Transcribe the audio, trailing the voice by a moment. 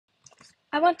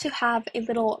I want to have a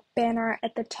little banner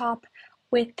at the top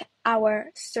with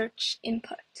our search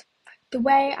input. The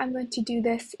way I'm going to do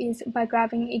this is by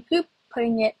grabbing a group,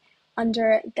 putting it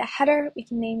under the header. We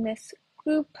can name this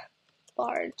group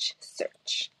large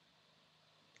search.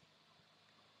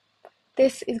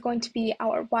 This is going to be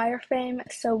our wireframe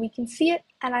so we can see it,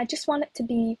 and I just want it to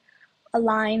be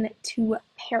align to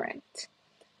parent.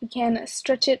 We can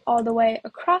stretch it all the way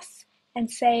across and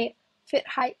say fit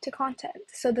height to content.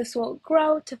 So this will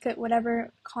grow to fit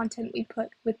whatever content we put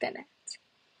within it.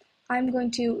 I'm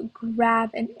going to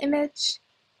grab an image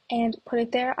and put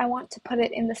it there. I want to put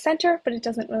it in the center, but it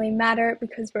doesn't really matter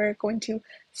because we're going to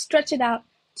stretch it out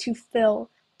to fill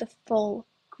the full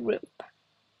group.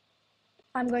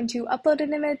 I'm going to upload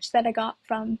an image that I got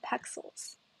from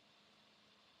Pexels.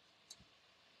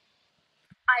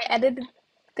 I edited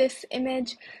this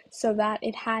image so that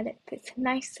it had this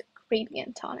nice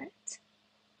gradient on it.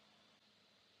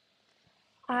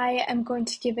 I am going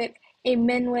to give it a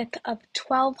min width of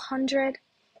 1200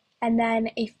 and then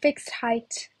a fixed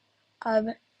height of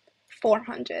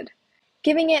 400.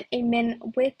 Giving it a min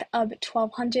width of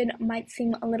 1200 might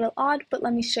seem a little odd, but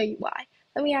let me show you why.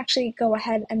 Let me actually go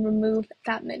ahead and remove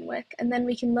that min width, and then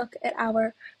we can look at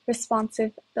our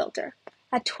responsive builder.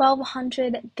 At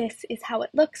 1200, this is how it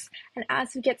looks, and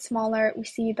as we get smaller, we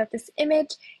see that this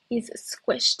image is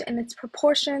squished and its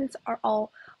proportions are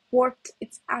all warped,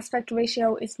 its aspect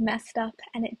ratio is messed up,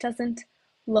 and it doesn't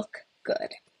look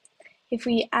good. If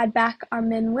we add back our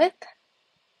min width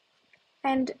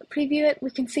and preview it,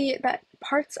 we can see that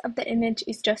parts of the image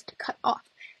is just cut off.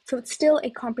 So it's still a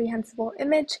comprehensible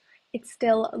image, it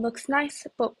still looks nice,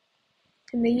 but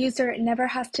and the user never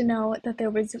has to know that there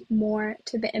was more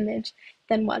to the image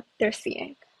than what they're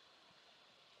seeing.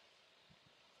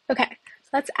 Okay, so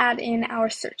let's add in our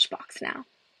search box now.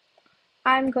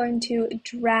 I'm going to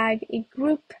drag a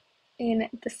group in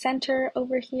the center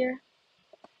over here,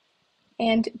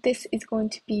 and this is going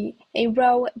to be a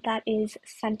row that is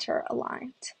center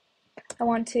aligned. I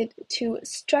wanted to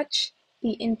stretch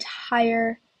the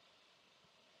entire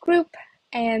group,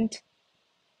 and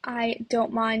I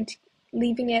don't mind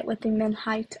leaving it with a min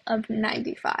height of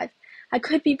 95. I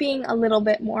could be being a little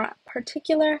bit more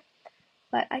particular,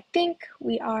 but I think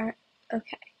we are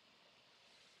okay.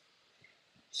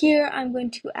 Here I'm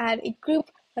going to add a group.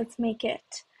 Let's make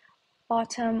it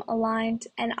bottom aligned,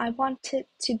 and I want it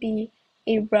to be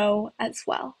a row as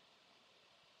well.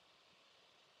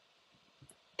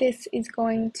 This is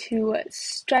going to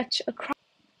stretch across,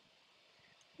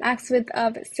 max width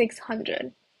of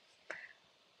 600.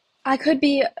 I could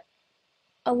be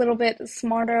a little bit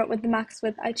smarter with the max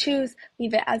width I choose,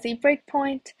 leave it as a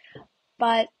breakpoint,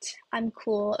 but I'm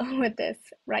cool with this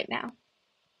right now.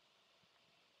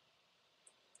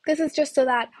 This is just so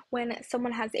that when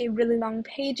someone has a really long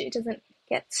page, it doesn't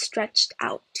get stretched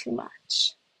out too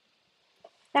much.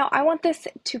 Now I want this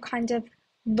to kind of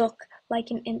look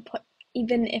like an input,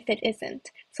 even if it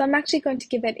isn't. So I'm actually going to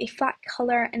give it a flat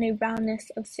color and a roundness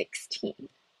of 16.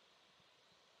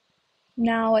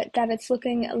 Now that it's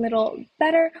looking a little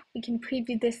better, we can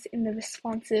preview this in the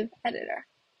responsive editor.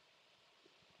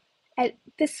 At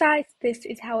this size, this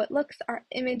is how it looks. Our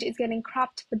image is getting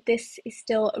cropped, but this is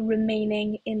still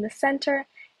remaining in the center.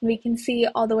 And we can see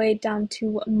all the way down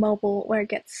to mobile where it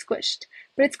gets squished.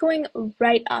 But it's going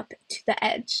right up to the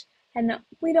edge, and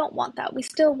we don't want that. We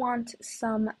still want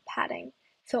some padding.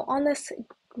 So on this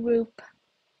group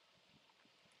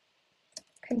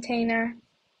container,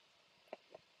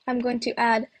 I'm going to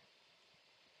add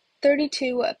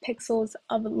 32 pixels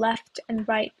of left and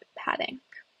right padding.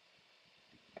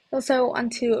 Also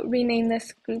want to rename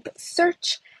this group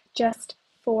search just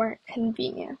for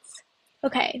convenience.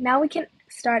 Okay, now we can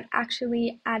start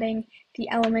actually adding the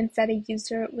elements that a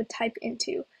user would type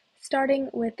into, starting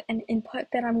with an input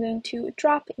that I'm going to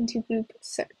drop into group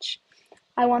search.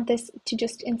 I want this to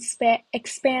just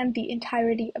expand the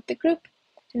entirety of the group,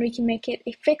 and we can make it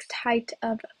a fixed height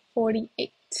of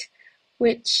 48,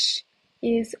 which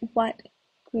is what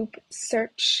group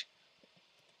search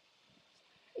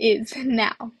is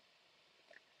now.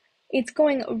 It's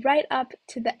going right up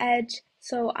to the edge,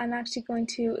 so I'm actually going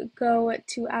to go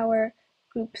to our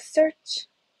group search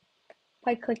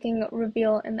by clicking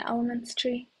reveal in the elements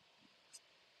tree.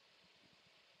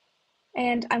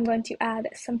 And I'm going to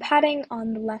add some padding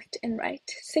on the left and right.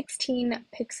 16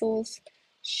 pixels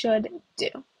should do.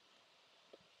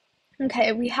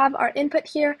 Okay, we have our input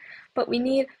here, but we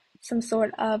need some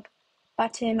sort of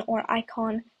button or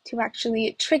icon to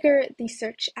actually trigger the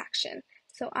search action.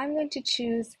 So I'm going to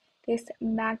choose this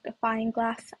magnifying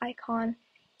glass icon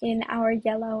in our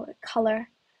yellow color,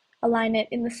 align it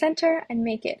in the center, and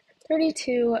make it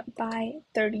 32 by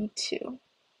 32.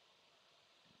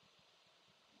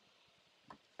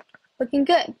 Looking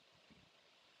good.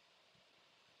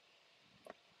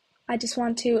 I just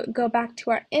want to go back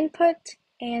to our input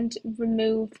and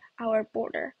remove our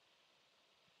border.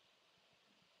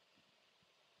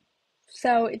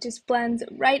 So it just blends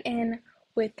right in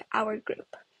with our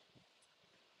group.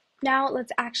 Now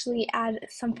let's actually add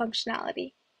some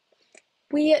functionality.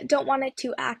 We don't want it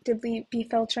to actively be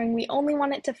filtering. We only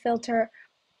want it to filter.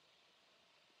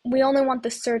 We only want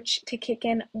the search to kick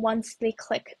in once they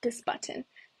click this button.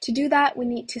 To do that, we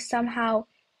need to somehow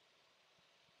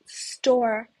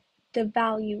store the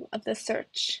value of the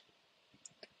search.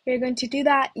 We're going to do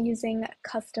that using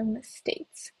custom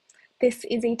states. This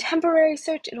is a temporary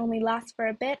search. It only lasts for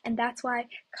a bit, and that's why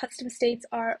custom states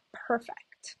are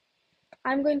perfect.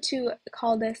 I'm going to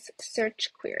call this search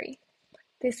query.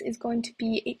 This is going to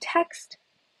be a text,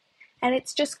 and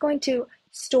it's just going to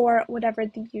store whatever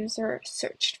the user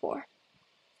searched for.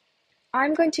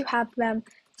 I'm going to have them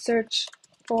search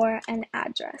for an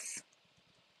address.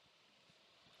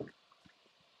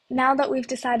 Now that we've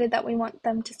decided that we want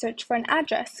them to search for an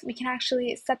address, we can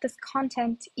actually set this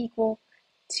content equal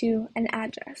to an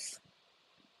address.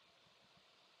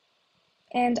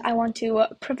 And I want to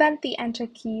prevent the enter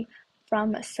key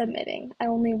from submitting. I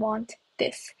only want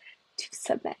this to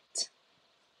submit.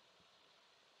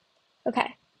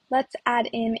 Okay, let's add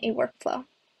in a workflow.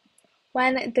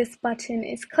 When this button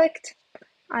is clicked,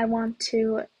 I want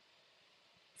to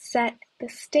set the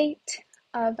state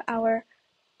of our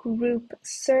group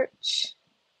search,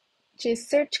 which is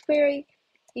search query,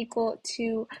 equal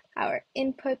to our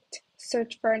input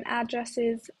search for an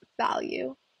address's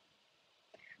value.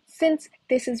 Since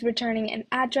this is returning an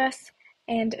address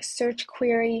and search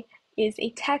query is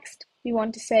a text, we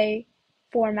want to say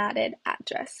formatted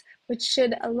address, which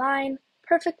should align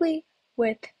perfectly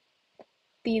with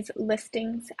these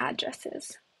listings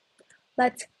addresses.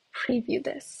 Let's preview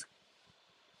this.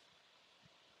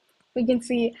 We can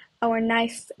see our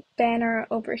nice banner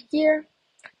over here.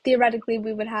 Theoretically,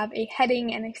 we would have a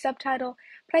heading and a subtitle,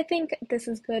 but I think this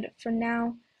is good for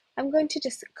now. I'm going to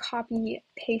just copy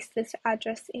paste this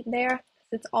address in there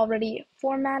because it's already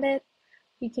formatted.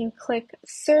 We can click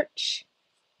search,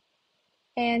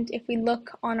 and if we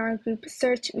look on our group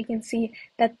search, we can see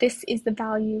that this is the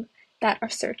value that our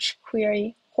search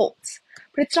query holds.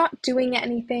 But it's not doing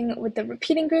anything with the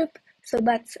repeating group, so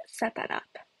let's set that up.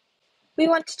 We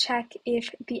want to check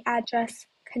if the address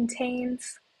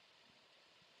contains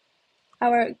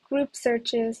our group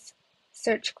searches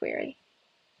search query.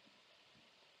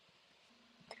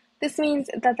 This means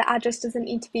that the address doesn't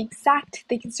need to be exact.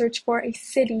 They can search for a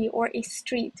city or a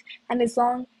street, and as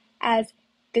long as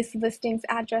this listing's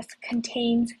address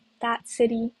contains that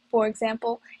city, for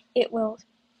example, it will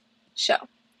show.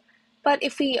 But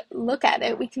if we look at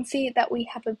it, we can see that we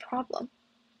have a problem.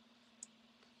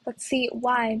 Let's see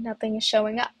why nothing is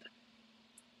showing up.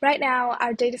 Right now,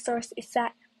 our data source is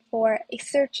set for a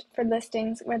search for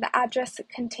listings where the address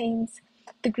contains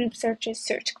the group searches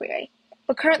search query.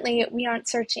 But currently, we aren't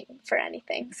searching for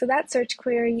anything, so that search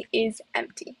query is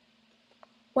empty.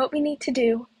 What we need to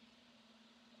do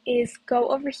is go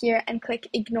over here and click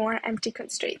Ignore Empty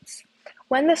Constraints.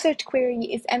 When the search query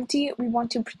is empty, we want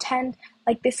to pretend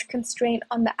like this constraint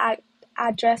on the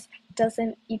address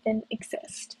doesn't even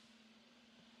exist.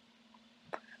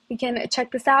 We can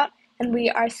check this out, and we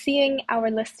are seeing our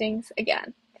listings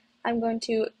again. I'm going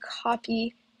to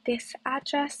copy this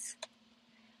address,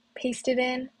 paste it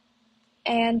in,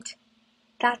 and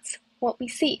that's what we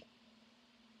see.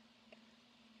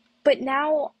 But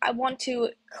now I want to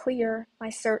clear my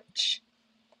search.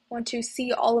 I want to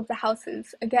see all of the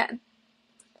houses again.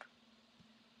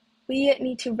 We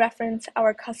need to reference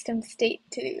our custom state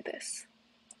to do this.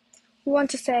 We want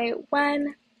to say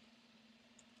when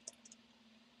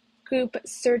group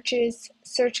searches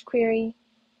search query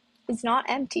is not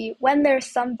empty, when there's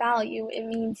some value, it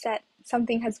means that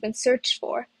something has been searched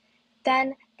for,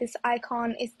 then this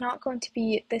icon is not going to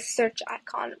be this search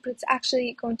icon, but it's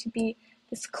actually going to be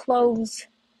this close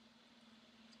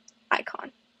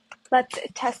icon. Let's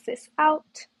test this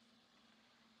out.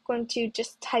 I'm going to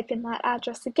just type in that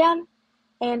address again,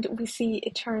 and we see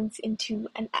it turns into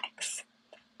an X.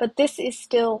 But this is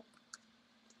still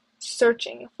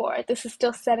searching for it. This is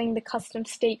still setting the custom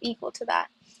state equal to that.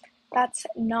 That's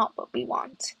not what we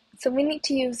want. So we need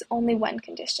to use only when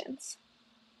conditions.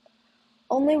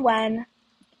 Only when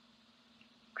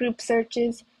group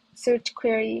searches search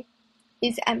query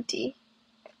is empty.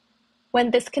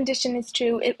 When this condition is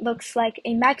true, it looks like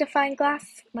a magnifying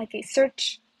glass, like a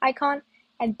search icon,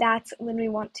 and that's when we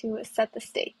want to set the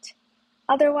state.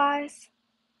 Otherwise,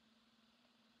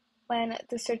 when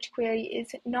the search query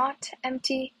is not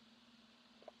empty,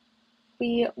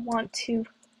 we want to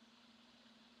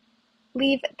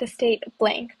leave the state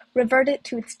blank, revert it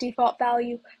to its default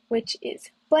value, which is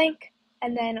blank,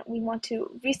 and then we want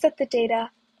to reset the data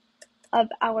of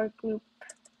our group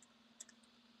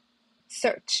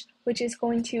search, which is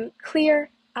going to clear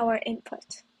our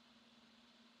input.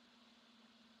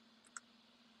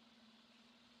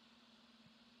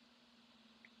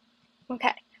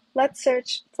 Okay, let's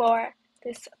search for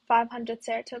this 500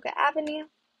 Saratoga Avenue.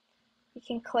 We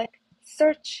can click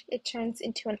search, it turns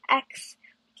into an X.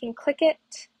 We can click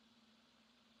it,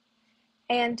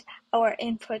 and our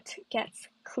input gets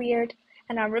cleared,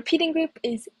 and our repeating group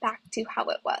is back to how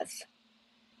it was.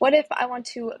 What if I want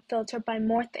to filter by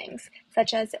more things,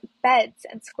 such as beds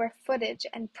and square footage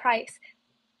and price,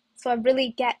 so I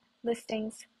really get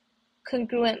listings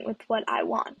congruent with what I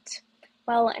want?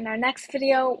 Well, in our next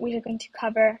video, we are going to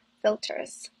cover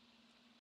filters.